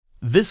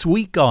This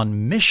week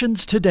on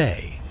Missions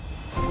Today.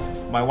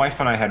 My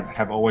wife and I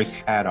have always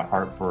had a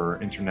heart for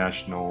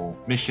international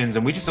missions,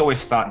 and we just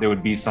always thought there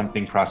would be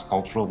something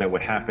cross-cultural that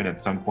would happen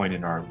at some point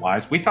in our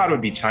lives. We thought it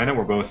would be China.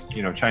 We're both,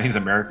 Chinese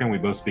American. We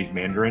both speak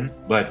Mandarin.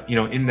 But,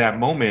 in that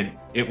moment,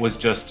 it was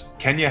just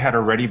Kenya had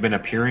already been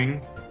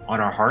appearing on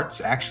our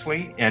hearts,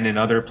 actually, and in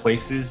other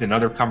places, in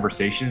other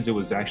conversations. It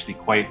was actually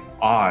quite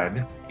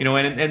odd,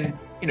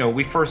 and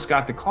we first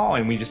got the call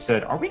and we just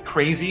said, are we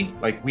crazy?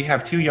 Like, we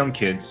have two young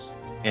kids,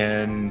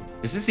 and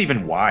is this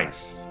even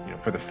wise,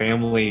 for the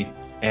family?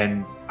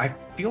 And I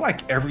feel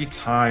like every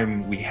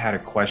time we had a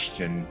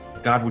question,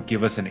 God would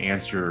give us an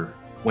answer.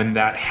 When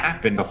that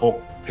happened, the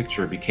whole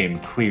picture became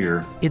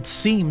clear. It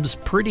seems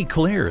pretty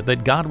clear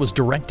that God was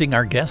directing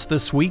our guest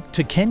this week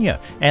to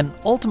Kenya and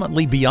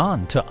ultimately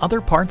beyond to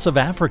other parts of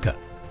Africa.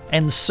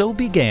 And so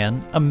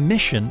began a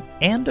mission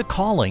and a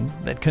calling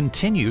that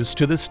continues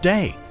to this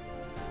day.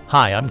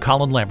 Hi, I'm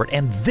Colin Lambert,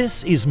 and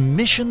this is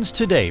Missions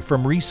Today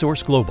from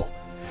Resource Global.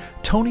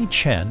 Tony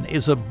Chen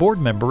is a board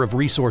member of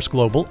Resource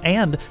Global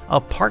and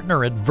a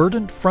partner at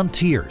Verdant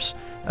Frontiers,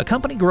 a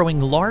company growing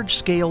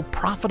large-scale,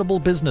 profitable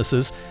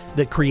businesses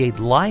that create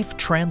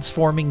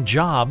life-transforming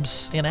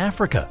jobs in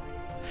Africa.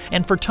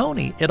 And for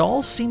Tony, it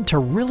all seemed to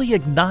really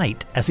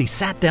ignite as he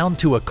sat down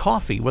to a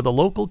coffee with a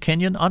local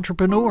Kenyan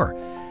entrepreneur,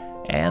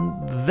 and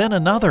then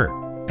another,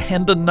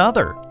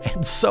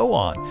 and so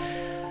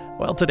on.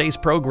 Well, today's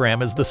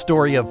program is the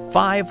story of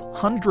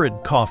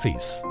 500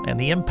 coffees and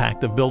the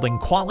impact of building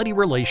quality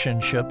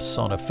relationships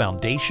on a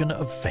foundation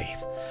of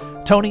faith.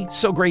 Tony,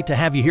 so great to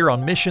have you here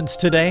on Missions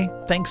Today.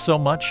 Thanks so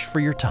much for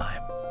your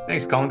time.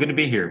 Thanks, Colin. Good to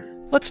be here.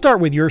 Let's start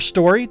with your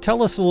story.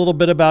 Tell us a little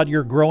bit about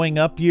your growing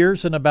up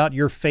years and about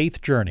your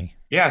faith journey.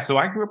 Yeah, so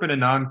I grew up in a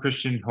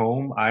non-Christian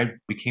home. I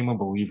became a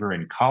believer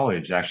in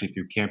college, actually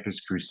through Campus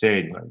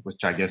Crusade,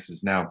 which I guess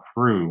is now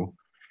Cru.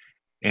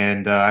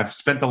 And I've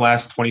spent the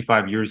last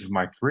 25 years of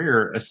my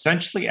career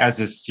essentially as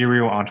a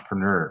serial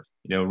entrepreneur,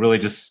 really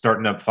just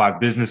starting up 5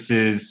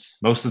 businesses.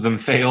 Most of them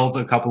failed.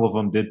 A couple of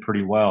them did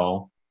pretty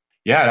well.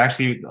 Yeah,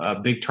 actually, a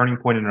big turning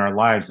point in our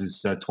lives is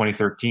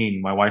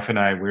 2013. My wife and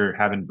I, we were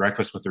having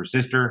breakfast with her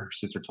sister. Her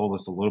sister told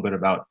us a little bit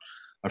about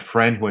a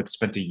friend who had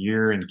spent a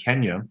year in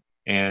Kenya.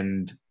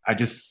 And I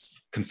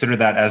just consider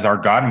that as our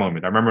God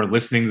moment. I remember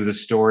listening to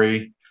this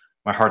story.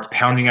 My heart's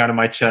pounding out of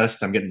my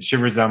chest. I'm getting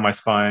shivers down my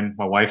spine.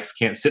 My wife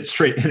can't sit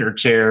straight in her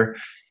chair.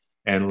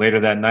 And later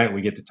that night,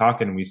 we get to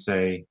talking and we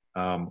say,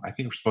 I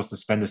think we're supposed to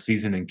spend a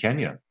season in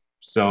Kenya.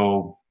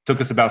 So it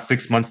took us about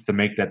 6 months to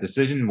make that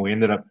decision. We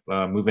ended up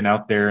moving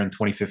out there in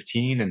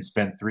 2015 and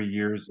spent 3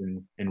 years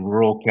in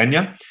rural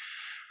Kenya,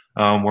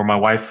 where my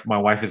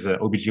wife is an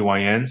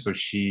OBGYN. So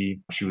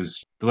she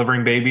was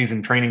delivering babies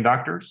and training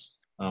doctors.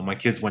 My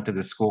kids went to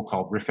this school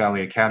called Rift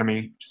Valley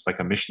Academy, just like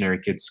a missionary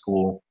kids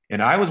school.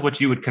 And I was what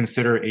you would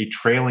consider a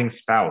trailing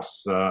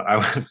spouse. I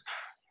was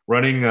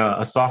running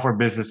a software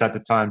business at the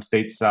time,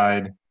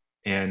 stateside.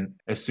 And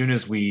as soon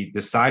as we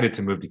decided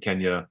to move to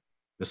Kenya,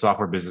 the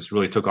software business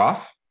really took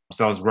off.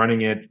 So I was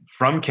running it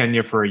from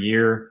Kenya for a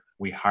year.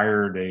 We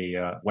hired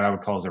what I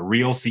would call as a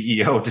real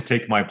CEO to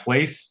take my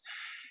place.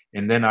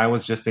 And then I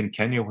was just in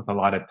Kenya with a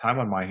lot of time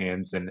on my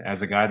hands. And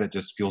as a guy that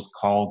just feels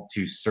called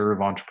to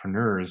serve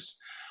entrepreneurs,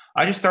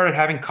 I just started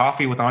having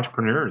coffee with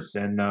entrepreneurs,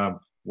 and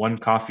one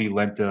coffee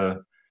led to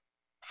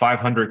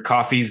 500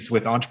 coffees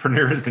with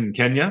entrepreneurs in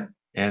Kenya.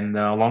 And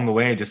along the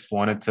way, I just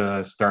wanted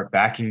to start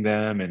backing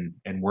them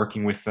and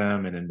working with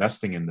them and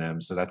investing in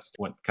them. So that's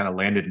what kind of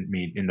landed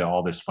me into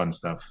all this fun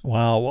stuff.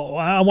 Wow. Well,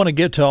 I want to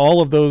get to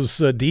all of those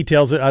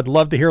details. I'd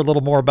love to hear a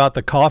little more about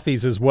the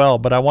coffees as well,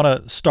 but I want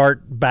to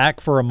start back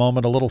for a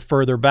moment, a little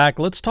further back.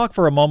 Let's talk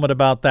for a moment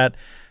about that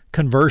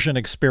conversion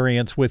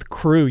experience with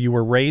Cru. You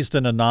were raised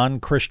in a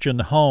non-Christian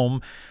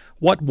home.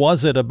 What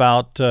was it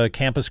about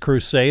Campus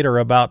Crusade, or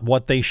about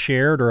what they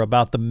shared, or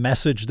about the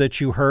message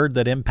that you heard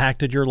that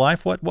impacted your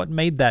life? What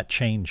made that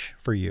change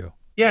for you?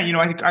 Yeah,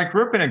 I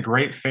grew up in a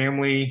great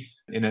family,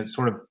 in a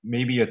sort of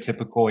maybe a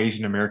typical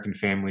Asian American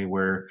family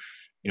where,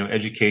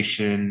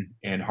 education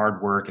and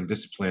hard work and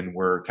discipline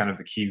were kind of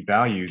the key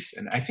values.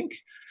 And I think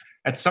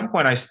at some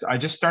point I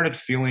just started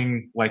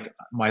feeling like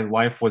my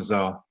life was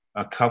a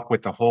cup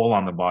with a hole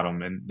on the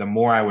bottom. And the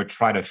more I would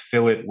try to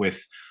fill it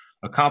with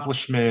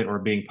accomplishment or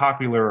being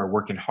popular or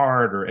working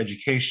hard or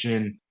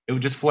education, it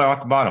would just flow out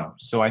the bottom.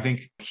 So I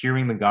think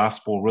hearing the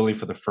gospel really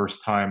for the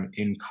first time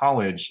in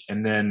college,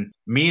 and then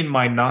me and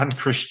my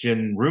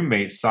non-Christian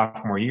roommate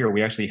sophomore year,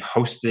 we actually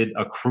hosted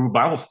a Cru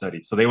Bible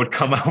study. So they would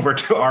come over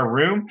to our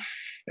room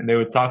and they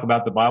would talk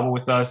about the Bible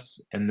with us.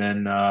 And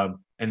then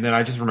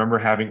I just remember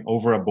having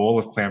over a bowl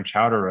of clam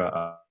chowder,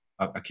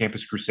 a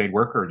Campus Crusade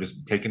worker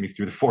just taking me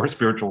through the 4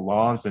 spiritual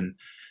laws, and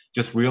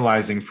just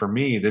realizing for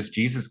me, this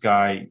Jesus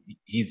guy,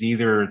 he's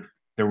either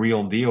the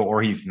real deal or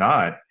he's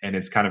not. And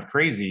it's kind of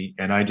crazy.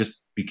 And I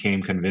just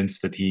became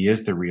convinced that he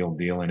is the real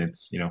deal, and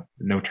it's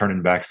no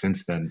turning back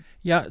since then.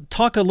 Yeah,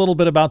 talk a little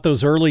bit about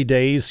those early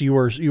days. You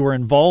were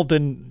involved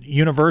in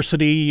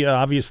university,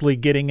 obviously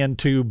getting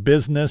into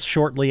business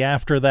shortly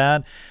after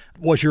that.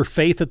 Was your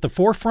faith at the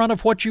forefront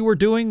of what you were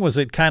doing? Was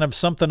it kind of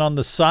something on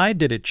the side?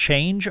 Did it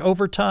change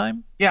over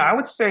time? Yeah, I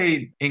would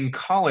say in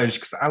college,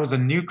 because I was a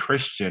new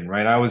Christian,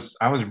 right? I was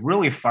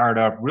really fired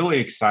up, really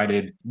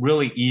excited,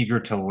 really eager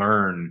to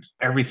learn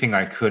everything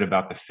I could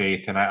about the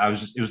faith. And I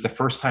was just, it was the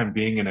first time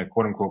being in a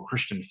quote unquote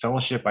Christian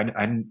fellowship.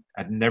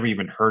 I'd never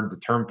even heard the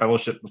term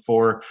fellowship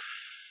before.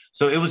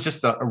 So it was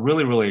just a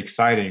really, really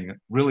exciting,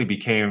 really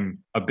became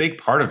a big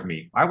part of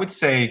me. I would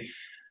say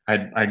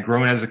I'd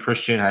grown as a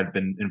Christian. I'd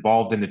been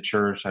involved in the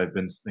church. I'd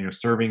been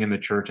serving in the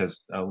church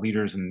as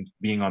leaders and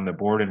being on the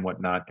board and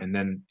whatnot. And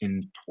then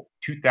in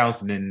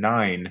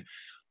 2009,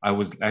 I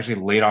was actually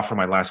laid off from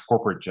my last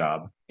corporate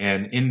job.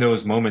 And in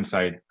those moments,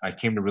 I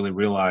came to really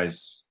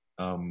realize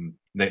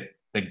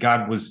that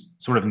God was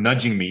sort of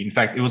nudging me. In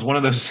fact, it was one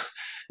of those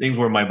things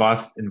where my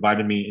boss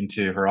invited me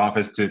into her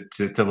office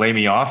to lay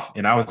me off,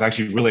 and I was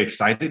actually really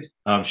excited.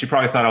 She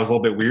probably thought I was a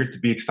little bit weird to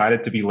be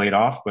excited to be laid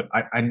off, but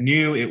I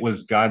knew it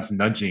was God's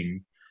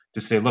nudging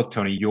to say, look,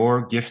 Tony,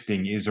 your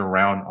gifting is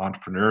around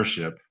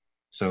entrepreneurship.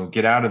 So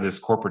get out of this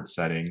corporate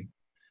setting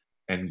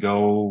and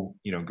go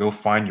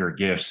find your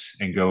gifts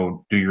and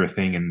go do your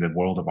thing in the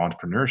world of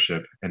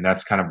entrepreneurship. And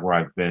that's kind of where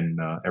I've been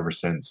ever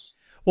since.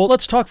 Well,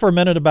 let's talk for a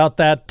minute about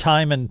that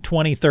time in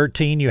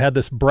 2013. You had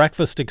this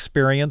breakfast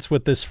experience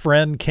with this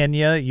friend,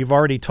 Kenya. You've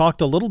already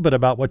talked a little bit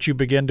about what you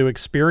began to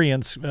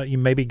experience.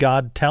 Maybe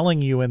God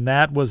telling you in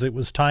that was it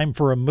was time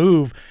for a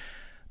move.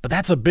 But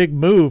that's a big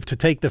move to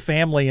take the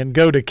family and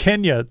go to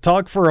Kenya.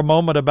 Talk for a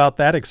moment about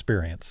that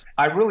experience.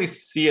 I really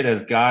see it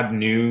as God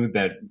knew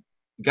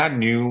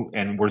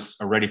and was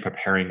already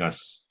preparing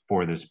us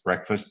for this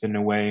breakfast in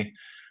a way.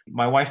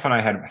 My wife and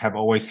I have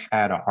always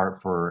had a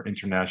heart for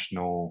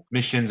international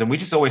missions, and we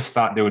just always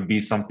thought there would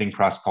be something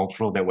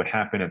cross-cultural that would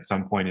happen at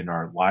some point in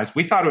our lives.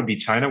 We thought it would be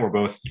China. We're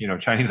both,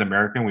 Chinese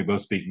American. We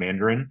both speak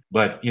Mandarin.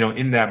 But,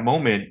 in that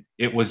moment,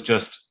 it was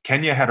just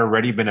Kenya had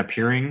already been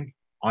appearing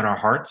on our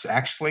hearts,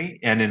 actually,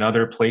 and in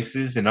other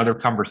places, in other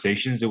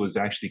conversations. It was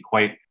actually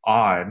quite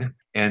odd.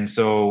 And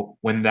so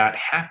when that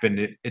happened,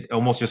 it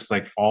almost just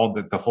like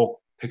the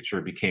whole picture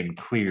became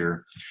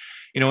clear.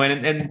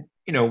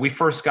 We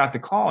first got the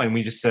call and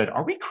we just said,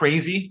 are we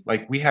crazy?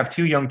 Like, we have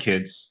two young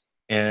kids,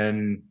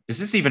 and is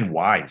this even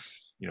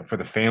wise, for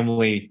the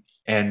family?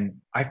 And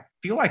I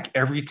feel like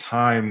every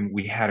time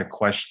we had a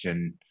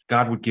question,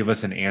 God would give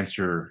us an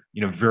answer,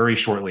 very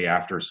shortly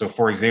after. So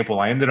for example,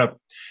 I ended up,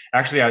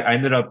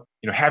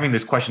 having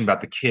this question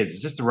about the kids.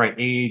 Is this the right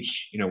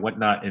age?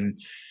 Whatnot.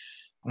 And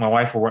my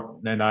wife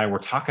and I were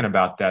talking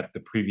about that the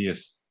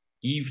previous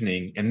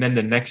evening. And then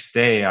the next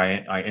day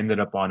I ended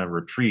up on a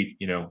retreat.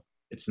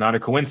 It's not a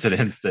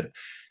coincidence that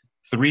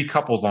 3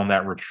 couples on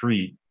that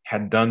retreat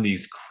had done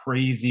these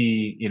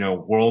crazy,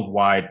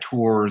 worldwide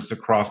tours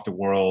across the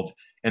world.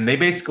 And they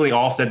basically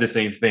all said the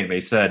same thing.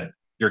 They said,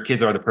 your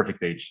kids are the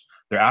perfect age.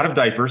 They're out of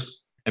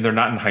diapers and they're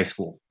not in high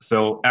school.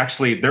 So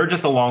actually, they're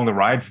just along the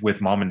ride with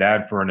mom and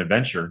dad for an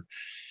adventure.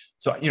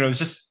 So, it's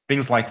just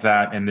things like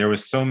that. And there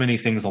was so many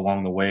things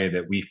along the way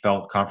that we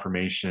felt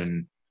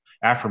confirmation,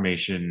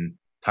 affirmation,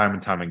 time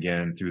and time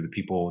again through the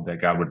people that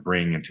God would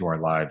bring into our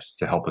lives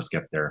to help us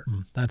get there.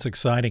 That's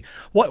exciting.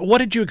 What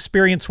did you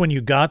experience when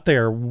you got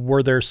there?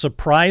 Were there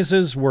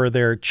surprises? Were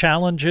there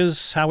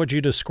challenges? How would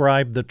you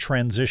describe the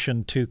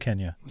transition to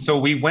Kenya? So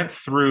we went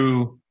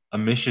through a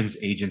missions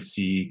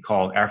agency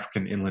called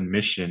African Inland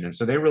Mission. And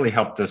so they really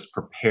helped us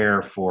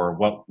prepare for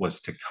what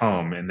was to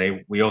come.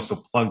 And we also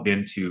plugged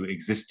into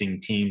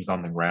existing teams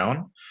on the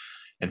ground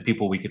and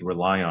people we could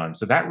rely on.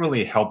 So that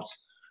really helped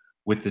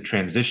with the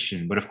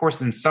transition. But of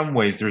course, in some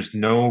ways, there's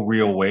no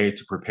real way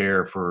to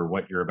prepare for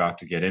what you're about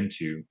to get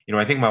into.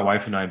 I think my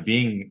wife and I,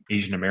 being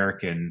Asian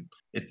American,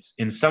 it's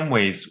in some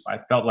ways, I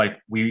felt like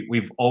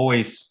we've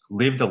always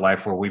lived a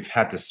life where we've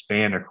had to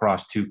span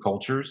across 2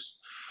 cultures.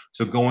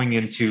 So going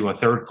into a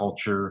third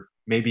culture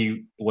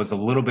maybe was a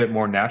little bit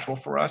more natural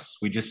for us.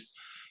 We just,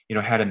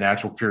 had a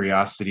natural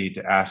curiosity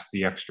to ask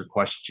the extra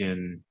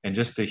question and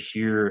just to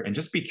hear and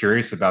just be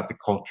curious about the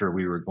culture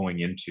we were going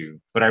into.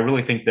 But I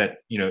really think that,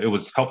 it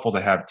was helpful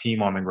to have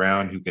team on the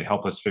ground who could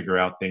help us figure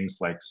out things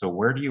like, so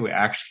where do you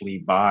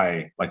actually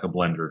buy like a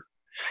blender?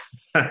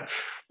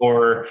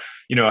 Or,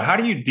 how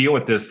do you deal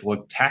with this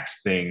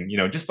tax thing,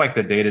 just like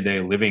the day-to-day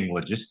living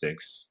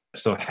logistics.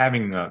 So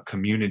having a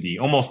community,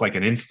 almost like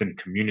an instant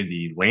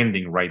community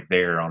landing right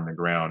there on the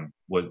ground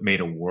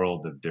made a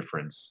world of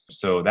difference.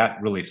 So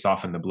that really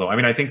softened the blow. I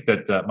mean, I think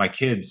that my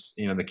kids,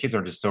 the kids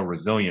are just so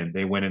resilient.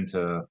 They went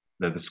into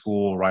the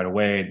school right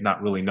away,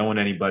 not really knowing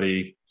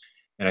anybody.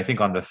 And I think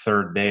on the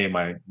 3rd day,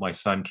 my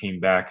son came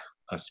back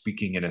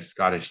speaking in a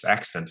Scottish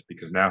accent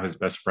because now his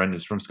best friend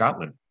is from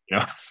Scotland.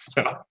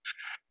 So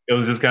It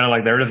was just kind of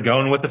like they're just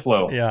going with the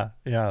flow. Yeah,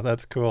 yeah,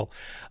 that's cool.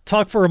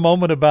 Talk for a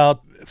moment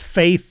about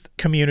faith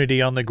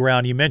community on the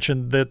ground. You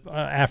mentioned that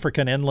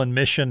African Inland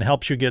Mission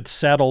helps you get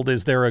settled.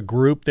 Is there a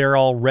group there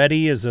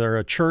already? Is there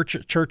a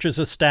churches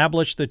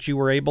established that you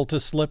were able to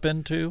slip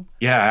into?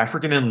 Yeah,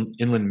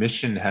 Inland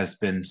Mission has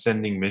been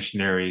sending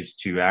missionaries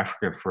to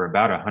Africa for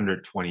about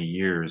 120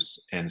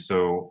 years. And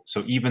so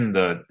even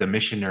the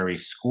missionary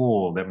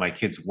school that my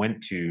kids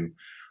went to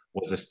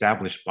was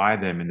established by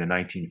them in the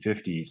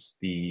 1950s.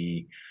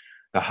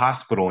 The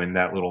hospital in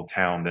that little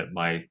town that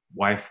my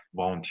wife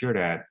volunteered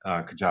at,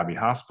 Kajabi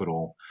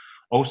Hospital,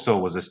 also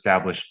was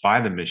established by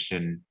the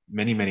mission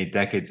many, many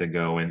decades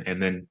ago.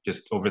 And then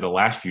just over the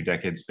last few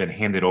decades, been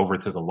handed over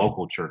to the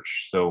local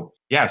church. So,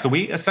 yeah, so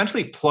we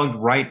essentially plugged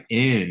right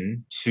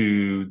in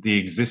to the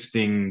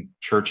existing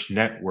church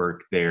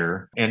network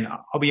there. And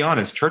I'll be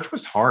honest, church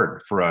was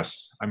hard for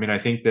us. I mean, I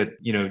think that,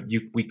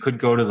 we could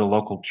go to the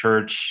local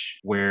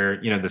church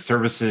where, the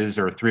services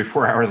are 3 or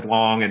 4 hours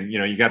long and,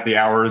 you got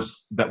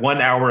that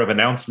 1 hour of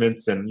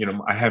announcements. And,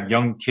 I have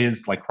young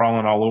kids like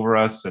crawling all over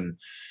us. And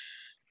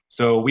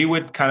so we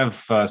would kind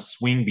of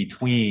swing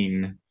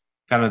between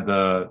kind of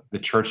the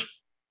church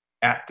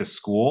at the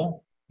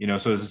school,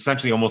 so it's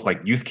essentially almost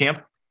like youth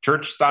camp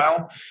church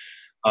style.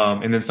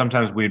 And then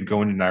sometimes we'd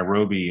go into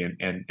Nairobi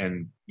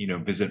and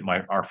visit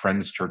our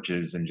friends'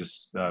 churches and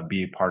just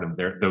be a part of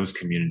those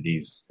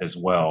communities as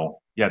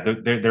well. Yeah,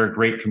 they're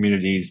great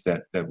communities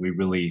that we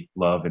really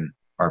love and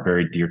are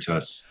very dear to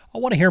us. I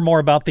want to hear more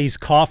about these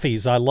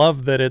coffees. I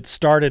love that it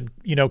started,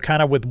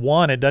 kind of with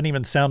one. It doesn't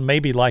even sound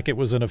maybe like it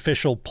was an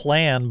official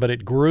plan, but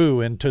it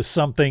grew into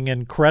something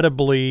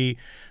incredibly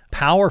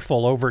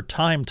powerful over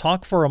time.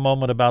 Talk for a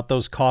moment about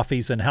those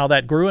coffees and how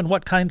that grew and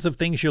what kinds of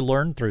things you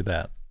learned through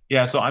that.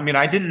 Yeah, so I mean,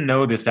 I didn't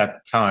know this at the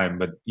time,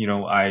 but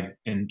back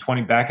in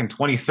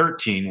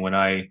 2013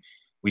 when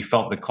we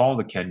felt the call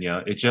to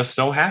Kenya, it just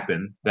so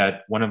happened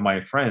that one of my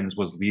friends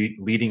was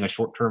leading a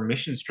short-term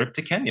mission trip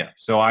to Kenya.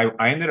 So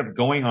I ended up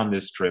going on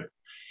this trip.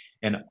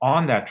 And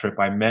on that trip,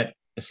 I met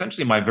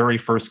essentially my very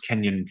first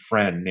Kenyan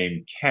friend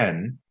named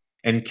Ken.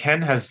 And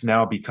Ken has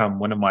now become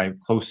one of my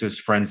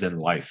closest friends in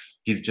life.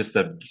 He's just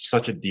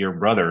such a dear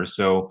brother.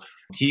 So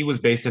he was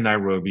based in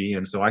Nairobi.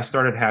 And so I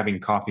started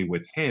having coffee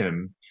with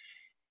him.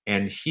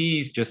 And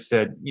he's just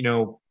said,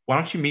 why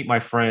don't you meet my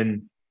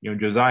friend,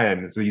 Josiah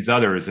and these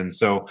others. And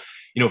so,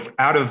 if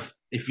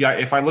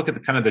I look at the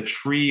kind of the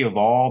tree of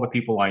all the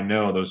people I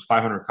know, those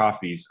 500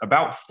 coffees,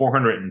 about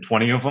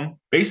 420 of them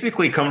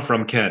basically come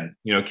from Ken.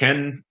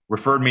 Ken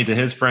referred me to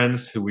his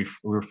friends who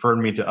referred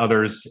me to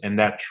others. And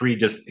that tree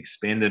just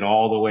expanded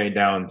all the way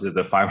down to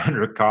the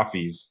 500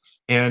 coffees.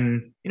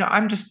 And,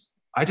 I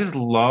just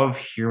love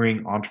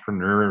hearing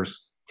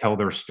entrepreneurs tell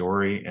their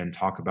story and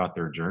talk about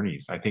their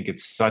journeys. I think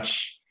it's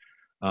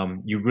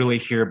you really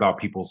hear about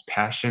people's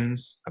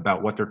passions,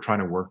 about what they're trying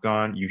to work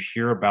on. You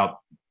hear about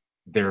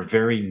their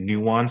very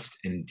nuanced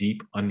and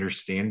deep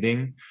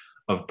understanding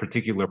of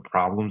particular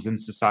problems in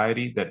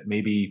society that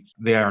maybe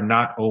they are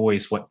not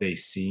always what they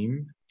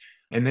seem.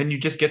 And then you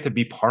just get to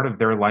be part of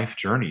their life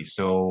journey.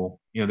 So,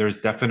 there's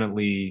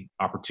definitely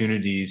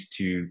opportunities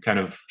to kind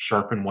of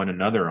sharpen one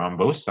another on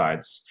both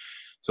sides.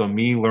 So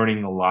me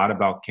learning a lot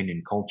about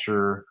Kenyan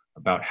culture,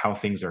 about how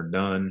things are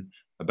done,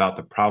 about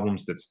the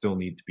problems that still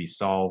need to be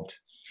solved.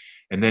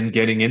 And then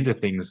getting into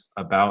things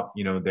about,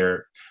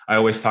 I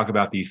always talk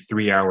about these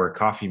 3-hour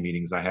coffee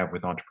meetings I have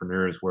with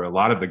entrepreneurs where a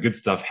lot of the good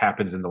stuff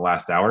happens in the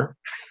last hour,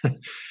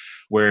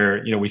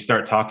 where, we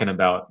start talking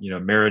about,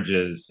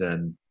 marriages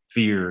and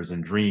fears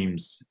and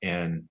dreams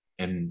and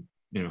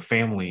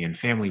family and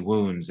family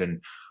wounds and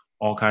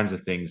all kinds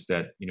of things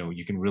that,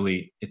 you can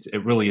really,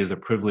 it really is a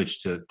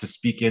privilege to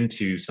speak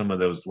into some of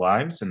those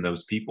lives and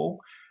those people,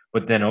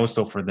 but then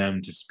also for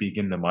them to speak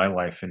into my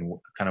life and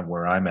kind of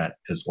where I'm at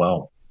as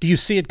well. Do you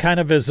see it kind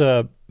of as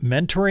a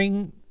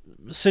mentoring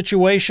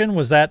situation?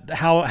 Was that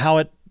how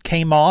it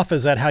came off?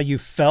 Is that how you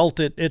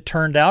felt it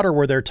turned out? Or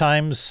were there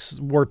times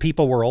where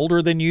people were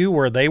older than you,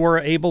 where they were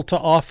able to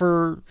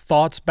offer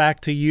thoughts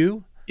back to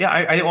you? Yeah,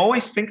 I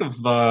always think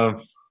of,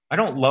 I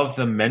don't love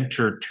the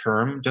mentor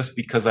term just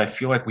because I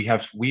feel like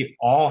we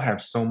all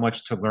have so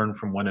much to learn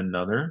from one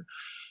another.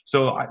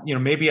 So,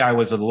 maybe I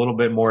was a little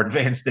bit more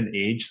advanced in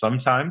age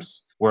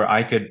sometimes where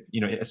I could,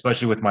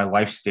 especially with my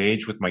life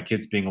stage, with my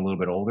kids being a little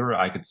bit older,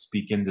 I could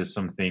speak into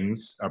some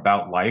things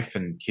about life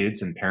and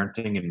kids and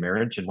parenting and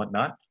marriage and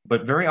whatnot.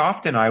 But very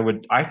often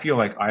I feel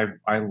like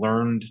I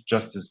learned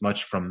just as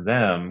much from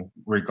them,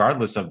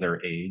 regardless of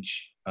their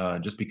age,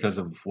 just because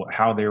of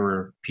how they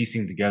were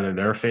piecing together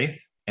their faith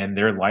and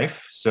their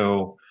life.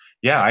 So,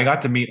 yeah, I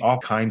got to meet all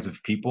kinds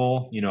of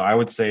people. I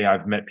would say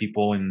I've met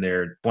people in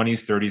their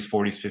 20s, 30s,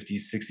 40s,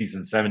 50s, 60s,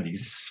 and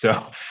 70s.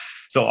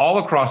 So all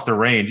across the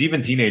range,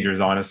 even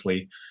teenagers,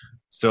 honestly.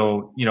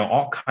 So,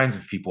 all kinds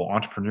of people,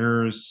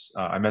 entrepreneurs.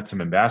 I met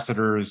some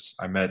ambassadors.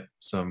 I met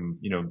some,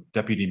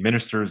 deputy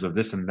ministers of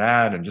this and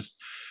that, and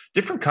just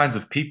different kinds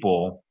of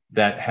people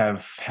that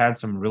have had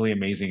some really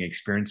amazing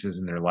experiences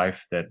in their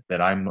life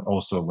that I'm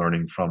also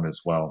learning from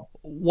as well.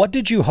 What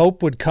did you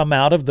hope would come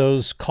out of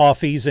those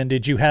coffees, and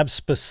did you have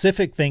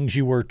specific things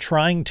you were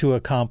trying to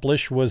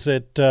accomplish? Was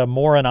it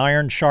more an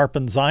iron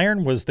sharpens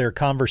iron? Was there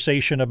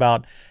conversation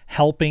about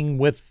helping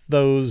with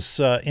those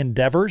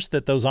endeavors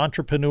that those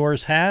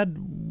entrepreneurs had?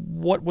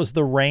 What was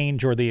the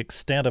range or the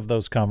extent of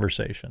those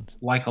conversations?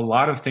 Like a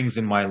lot of things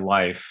in my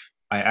life,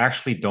 I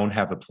actually don't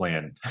have a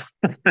plan.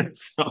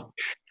 So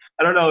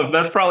I don't know.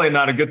 That's probably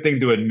not a good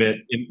thing to admit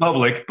in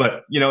public,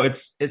 but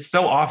it's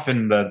so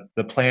often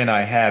the plan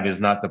I have is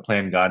not the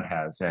plan God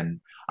has.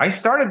 And I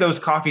started those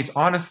coffees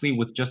honestly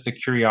with just a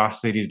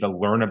curiosity to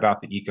learn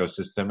about the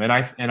ecosystem.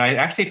 And I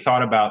actually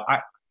thought about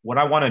what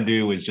I want to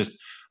do is just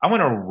I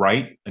want to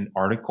write an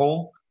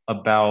article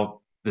about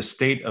the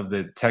state of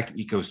the tech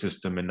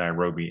ecosystem in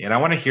Nairobi, and I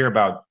want to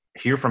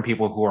hear from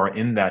people who are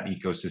in that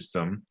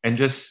ecosystem and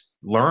just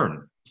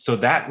learn. So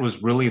that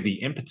was really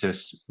the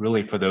impetus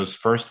really for those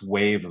first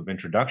wave of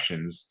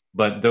introductions.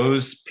 But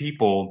those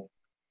people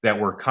that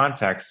were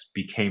contacts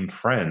became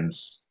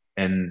friends,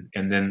 and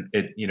then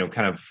it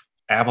kind of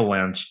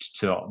avalanched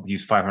to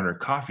these 500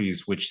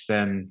 coffees, which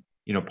then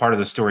part of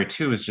the story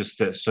too is just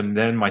that. So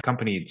then my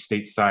company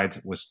stateside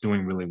was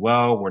doing really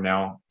well. We're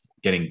now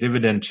getting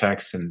dividend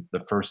checks, and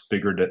the first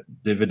bigger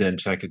dividend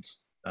check,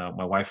 it's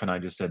my wife and I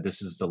just said,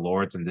 this is the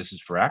Lord's and this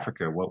is for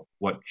Africa.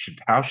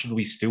 How should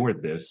we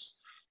steward this?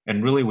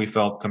 And really, we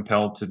felt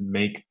compelled to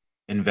make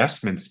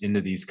investments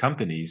into these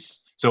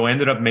companies. So I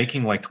ended up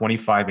making like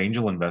 25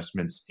 angel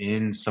investments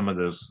in some of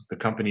the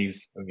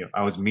companies.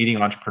 I was meeting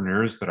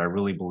entrepreneurs that I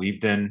really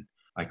believed in.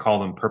 I call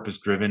them purpose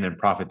driven and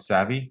profit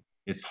savvy.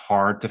 It's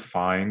hard to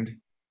find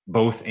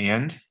both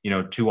and,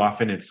 too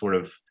often it's sort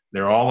of,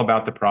 they're all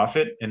about the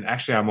profit. And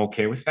actually, I'm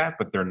okay with that,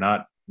 but they're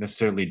not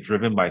necessarily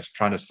driven by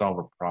trying to solve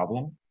a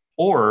problem,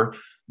 or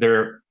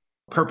they're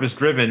purpose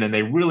driven and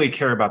they really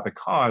care about the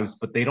cause,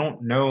 but they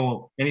don't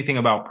know anything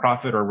about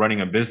profit or running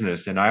a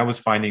business. And I was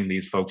finding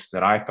these folks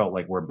that I felt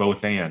like were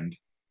both and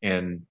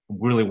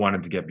really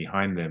wanted to get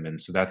behind them.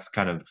 And so that's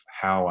kind of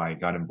how I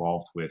got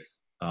involved with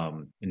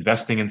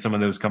investing in some of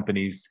those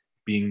companies,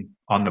 being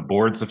on the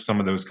boards of some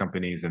of those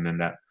companies. And then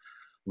that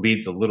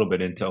leads a little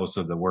bit into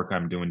also the work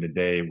I'm doing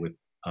today with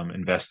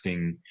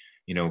investing,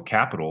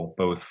 capital,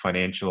 both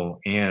financial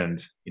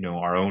and,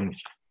 our own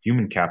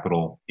human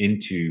capital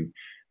into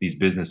these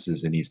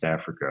businesses in East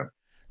Africa.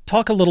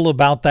 Talk a little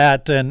about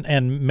that,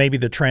 and maybe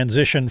the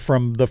transition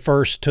from the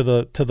first to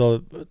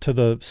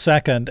the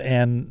second,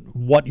 and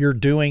what you're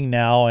doing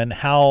now and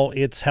how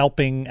it's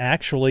helping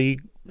actually,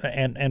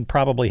 and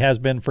probably has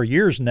been for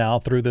years now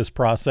through this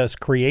process,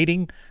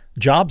 creating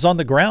jobs on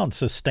the ground,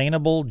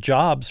 sustainable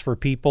jobs for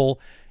people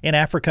in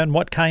Africa, and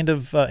what kind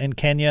of in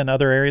Kenya and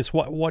other areas,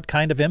 what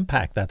kind of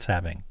impact that's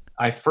having.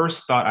 I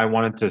first thought I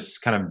wanted to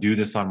kind of do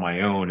this on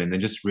my own, and then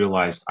just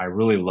realized I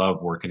really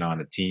love working on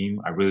a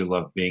team. I really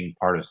love being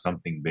part of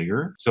something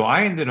bigger. So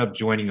I ended up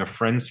joining a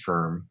friend's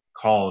firm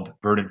called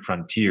Verdant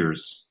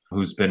Frontiers,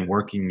 who's been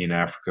working in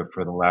Africa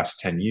for the last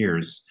 10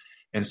 years.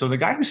 And so the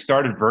guy who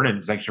started Verdant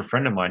is actually a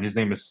friend of mine. His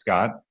name is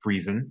Scott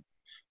Friesen.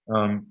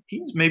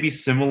 He's maybe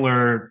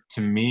similar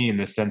to me in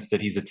the sense that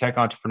he's a tech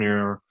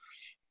entrepreneur,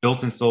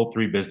 built and sold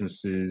 3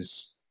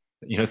 businesses,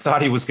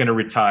 thought he was going to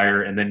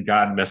retire, and then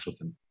God messed with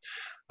him.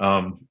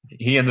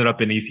 He ended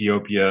up in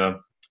Ethiopia,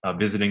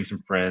 visiting some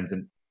friends,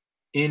 and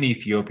in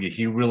Ethiopia,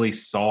 he really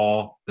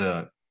saw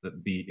the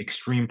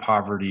extreme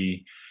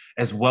poverty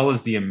as well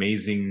as the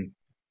amazing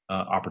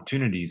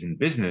opportunities in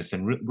business,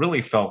 and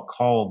really felt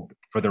called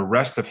for the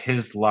rest of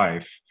his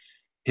life.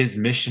 His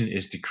mission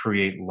is to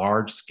create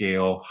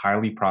large-scale,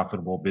 highly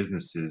profitable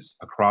businesses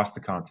across the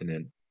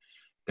continent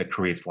that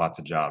creates lots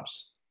of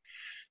jobs.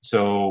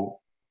 So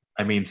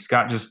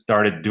Scott just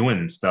started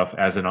doing stuff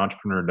as an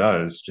entrepreneur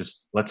does.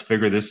 Just let's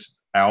figure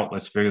this out.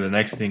 Let's figure the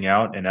next thing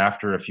out. And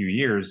after a few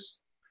years,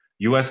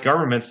 U.S.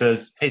 government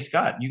says, hey,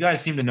 Scott, you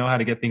guys seem to know how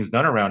to get things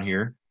done around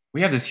here.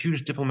 We have this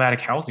huge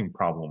diplomatic housing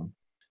problem.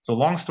 So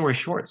long story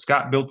short,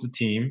 Scott built a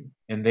team,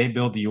 and they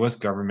built the U.S.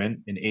 government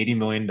an $80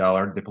 million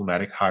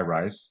diplomatic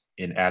high-rise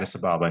in Addis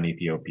Ababa in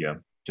Ethiopia.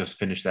 Just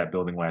finished that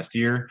building last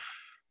year.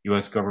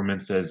 U.S.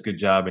 government says, good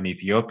job in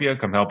Ethiopia.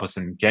 Come help us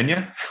in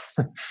Kenya.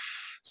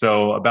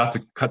 So about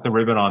to cut the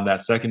ribbon on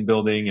that second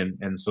building.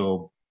 And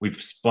so we've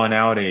spun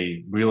out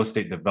a real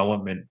estate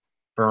development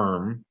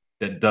firm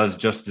that does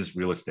just this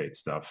real estate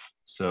stuff.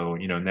 So,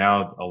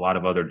 now a lot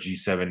of other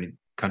G7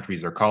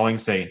 countries are calling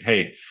saying,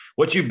 hey,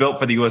 what you built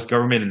for the US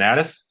government in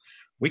Addis,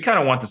 we kind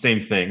of want the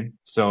same thing.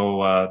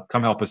 So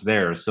come help us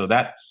there. So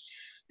that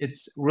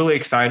it's really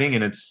exciting,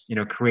 and it's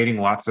creating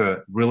lots of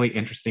really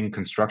interesting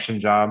construction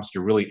jobs.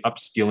 You're really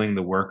upskilling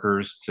the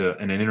workers to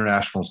an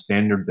international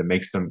standard that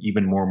makes them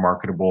even more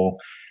marketable,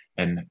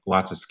 and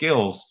lots of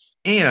skills.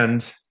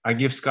 And I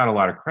give Scott a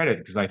lot of credit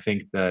because I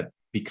think that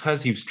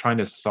because he was trying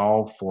to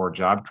solve for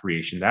job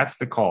creation, that's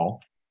the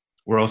call.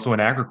 We're also in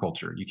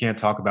agriculture. You can't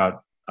talk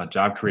about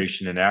job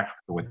creation in Africa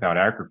without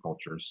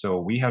agriculture. So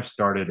we have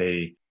started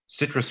a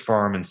citrus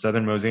farm in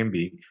southern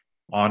Mozambique.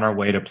 on our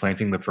way to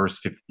planting the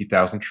first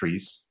 50,000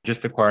 trees.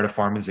 Just acquired a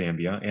farm in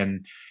Zambia.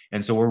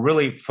 And so we're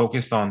really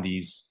focused on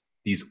these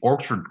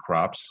orchard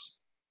crops.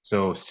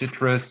 So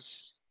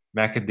citrus,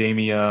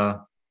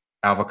 macadamia,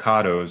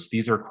 avocados,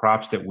 these are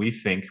crops that we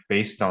think,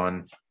 based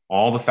on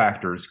all the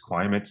factors,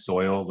 climate,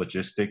 soil,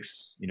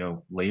 logistics,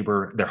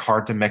 labor, they're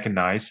hard to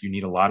mechanize. You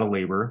need a lot of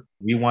labor.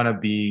 We want to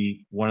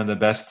be one of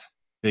the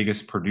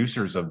biggest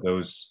producers of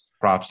those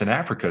crops in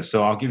Africa.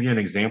 So I'll give you an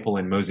example.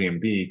 In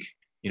Mozambique,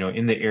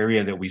 in the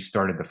area that we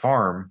started the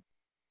farm,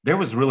 there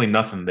was really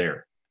nothing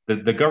there.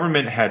 The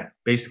government had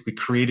basically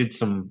created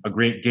a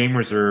great game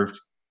reserve,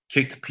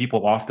 kicked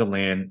people off the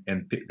land,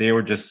 and they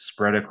were just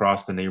spread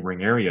across the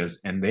neighboring areas,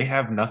 and they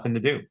have nothing to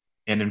do.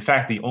 And in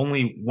fact,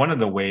 one of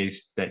the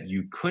ways that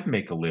you could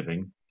make a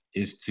living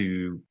is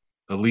to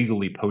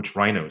illegally poach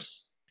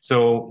rhinos.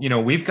 So,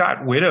 we've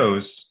got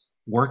widows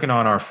working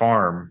on our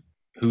farm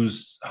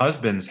whose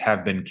husbands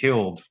have been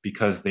killed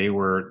because they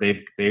were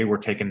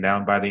taken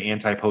down by the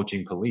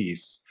anti-poaching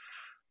police.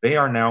 They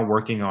are now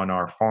working on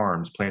our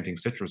farms, planting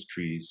citrus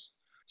trees,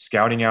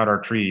 scouting out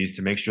our trees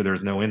to make sure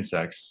there's no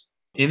insects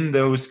in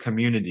those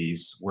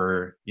communities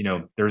where,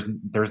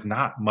 there's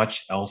not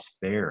much else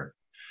there.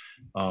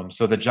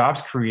 So the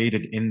jobs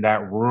created in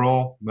that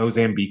rural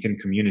Mozambican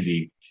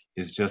community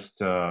is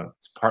just,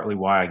 it's partly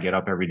why I get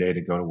up every day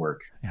to go to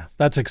work. Yeah,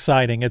 that's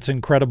exciting. It's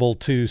incredible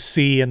to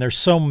see. And there's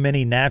so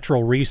many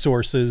natural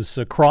resources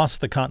across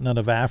the continent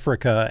of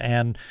Africa.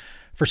 And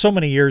for so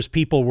many years,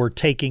 people were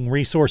taking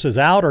resources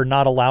out or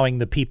not allowing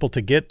the people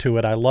to get to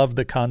it. I love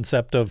the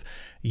concept of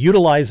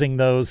utilizing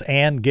those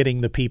and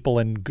getting the people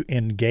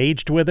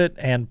engaged with it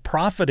and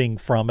profiting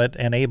from it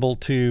and able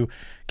to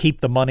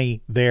keep the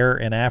money there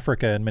in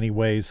Africa in many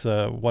ways.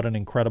 What an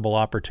incredible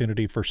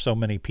opportunity for so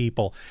many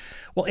people.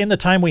 Well, in the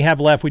time we have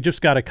left, we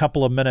just got a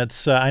couple of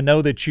minutes. I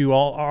know that you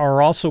all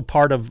are also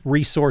part of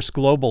Resource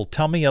Global.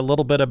 Tell me a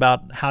little bit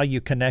about how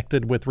you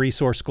connected with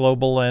Resource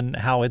Global and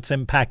how it's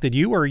impacted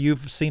you, or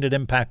you've seen it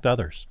impact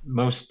others.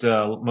 Most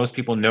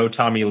people know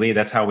Tommy Lee.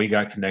 That's how we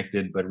got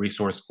connected. But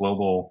Resource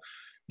Global,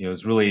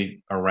 is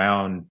really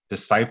around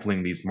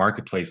discipling these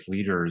marketplace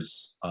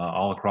leaders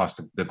all across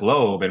the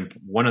globe. And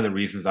one of the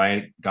reasons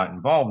I got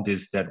involved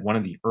is that one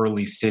of the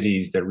early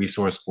cities that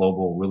Resource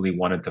Global really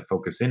wanted to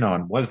focus in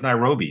on was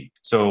Nairobi.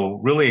 So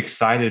really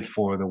excited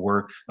for the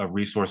work of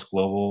Resource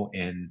Global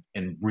and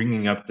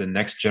bringing up the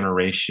next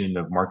generation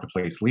of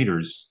marketplace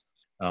leaders,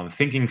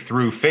 thinking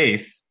through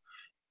faith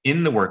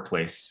in the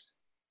workplace,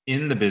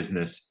 in the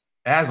business,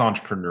 as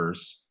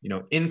entrepreneurs,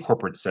 in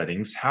corporate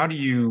settings. How do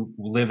you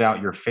live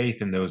out your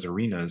faith in those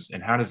arenas,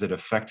 and how does it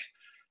affect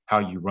how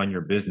you run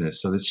your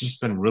business? So it's just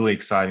been really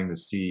exciting to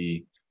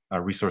see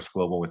Resource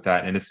Global with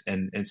that,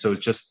 and so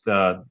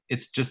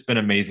it's just been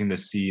amazing to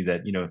see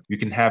that you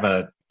can have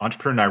an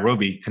entrepreneur in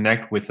Nairobi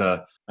connect with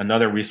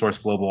another Resource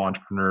Global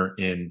entrepreneur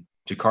in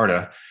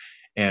Jakarta.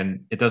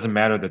 And it doesn't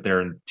matter that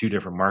they're in two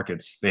different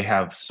markets. They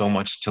have so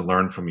much to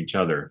learn from each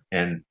other.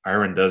 And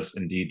iron does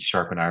indeed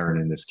sharpen iron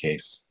in this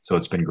case. So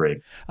it's been great.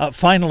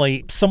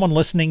 Finally, someone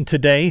listening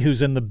today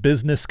who's in the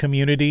business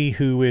community,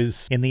 who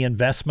is in the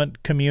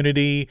investment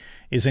community,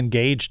 is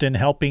engaged in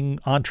helping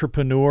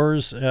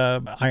entrepreneurs,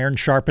 iron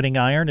sharpening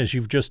iron, as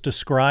you've just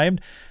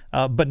described,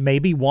 but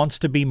maybe wants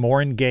to be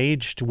more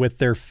engaged with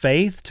their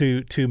faith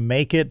to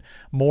make it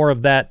more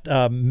of that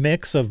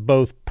mix of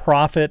both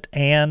profit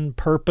and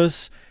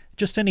purpose.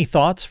 Just any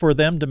thoughts for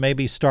them to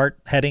maybe start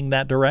heading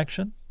that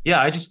direction?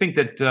 Yeah, I just think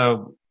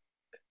that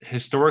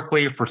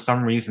historically, for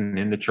some reason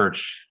in the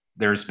church,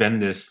 there's been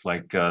this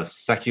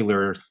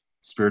secular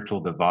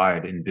spiritual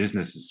divide in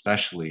business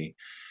especially.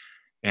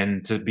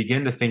 And to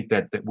begin to think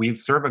that we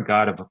serve a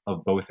God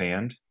of both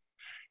and.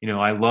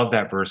 I love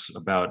that verse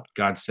about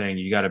God saying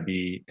you got to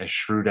be as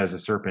shrewd as a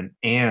serpent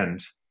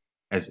and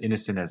as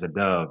innocent as a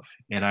dove.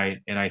 And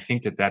I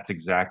think that that's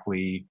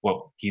exactly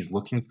what he's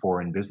looking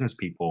for in business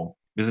people.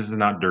 Business is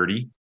not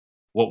dirty.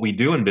 What we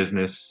do in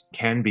business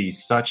can be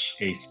such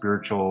a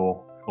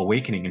spiritual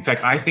awakening. In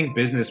fact, I think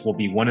business will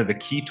be one of the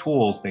key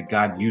tools that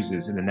God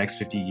uses in the next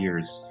 50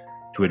 years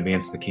to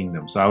advance the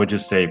kingdom. So I would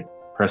just say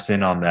press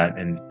in on that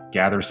and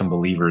gather some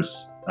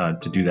believers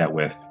to do that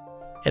with.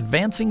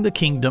 Advancing the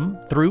kingdom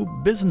through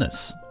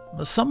business.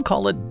 Some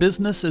call it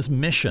business as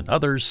mission,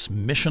 others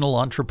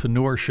missional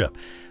entrepreneurship.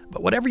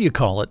 But whatever you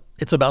call it,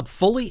 it's about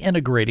fully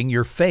integrating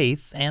your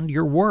faith and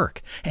your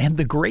work. And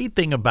the great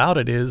thing about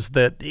it is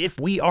that if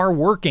we are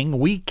working,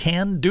 we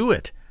can do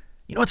it.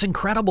 It's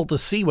incredible to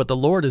see what the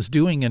Lord is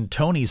doing in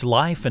Tony's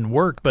life and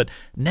work, but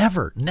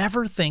never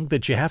think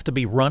that you have to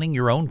be running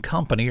your own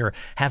company or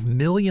have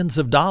millions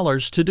of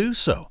dollars to do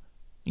so.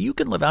 You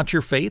can live out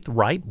your faith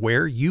right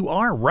where you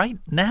are right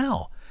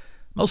now.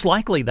 Most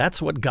likely,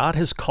 that's what God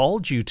has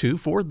called you to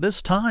for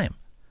this time.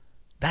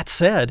 That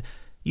said,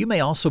 you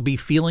may also be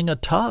feeling a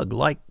tug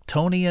like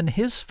Tony and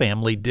his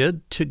family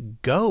did to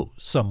go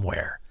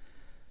somewhere.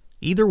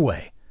 Either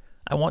way,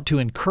 I want to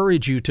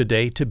encourage you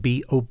today to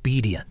be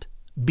obedient.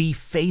 Be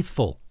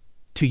faithful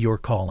to your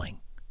calling.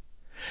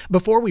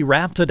 Before we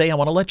wrap today, I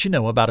want to let you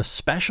know about a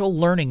special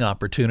learning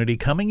opportunity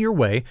coming your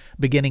way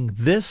beginning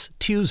this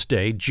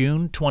Tuesday,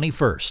 June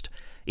 21st.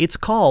 It's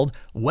called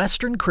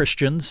Western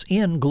Christians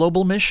in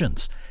Global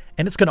Missions,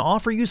 and it's going to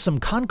offer you some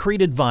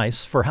concrete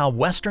advice for how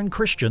Western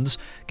Christians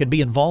can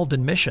be involved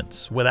in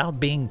missions without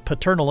being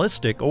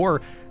paternalistic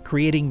or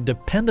creating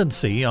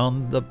dependency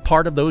on the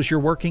part of those you're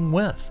working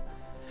with.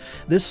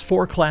 This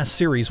 4-class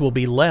series will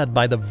be led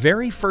by the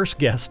very first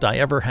guest I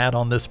ever had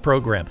on this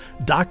program,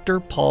 Dr.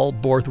 Paul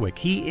Borthwick.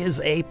 He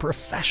is a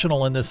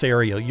professional in this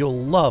area.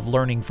 You'll love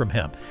learning from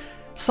him.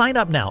 Sign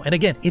up now. And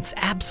again, it's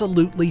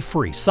absolutely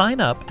free. Sign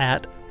up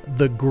at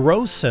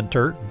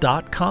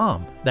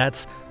thegrowcenter.com.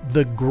 That's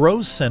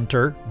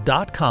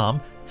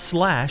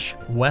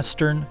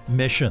thegrowcenter.com/Western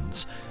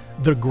Missions.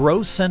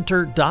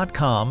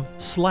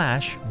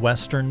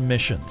 thegrowcenter.com/Western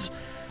Missions.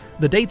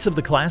 The dates of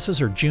the classes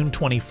are June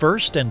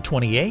 21st and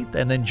 28th,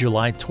 and then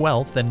July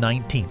 12th and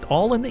 19th,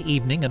 all in the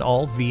evening and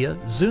all via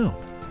Zoom.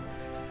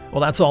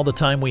 Well, that's all the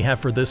time we have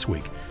for this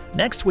week.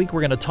 Next week, we're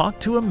going to talk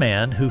to a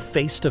man who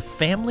faced a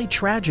family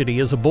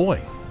tragedy as a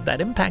boy that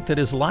impacted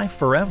his life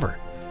forever.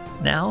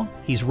 Now,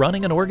 he's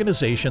running an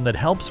organization that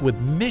helps with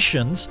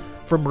missions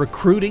from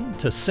recruiting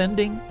to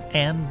sending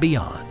and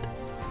beyond.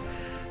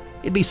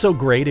 It'd be so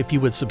great if you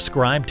would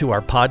subscribe to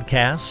our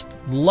podcast.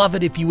 Love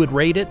it if you would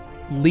rate it.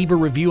 Leave a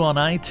review on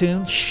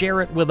iTunes,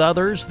 share it with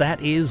others. That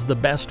is the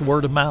best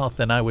word of mouth,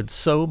 and I would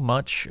so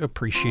much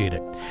appreciate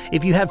it.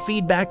 If you have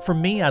feedback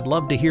from me, I'd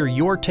love to hear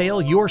your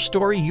tale, your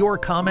story, your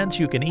comments.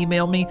 You can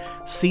email me,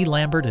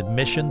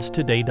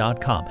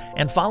 clambert@missionstoday.com,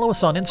 and follow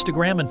us on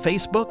Instagram and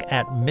Facebook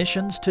at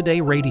Missions Today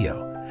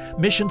Radio.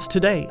 Missions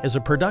Today is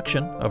a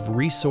production of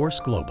Resource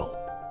Global.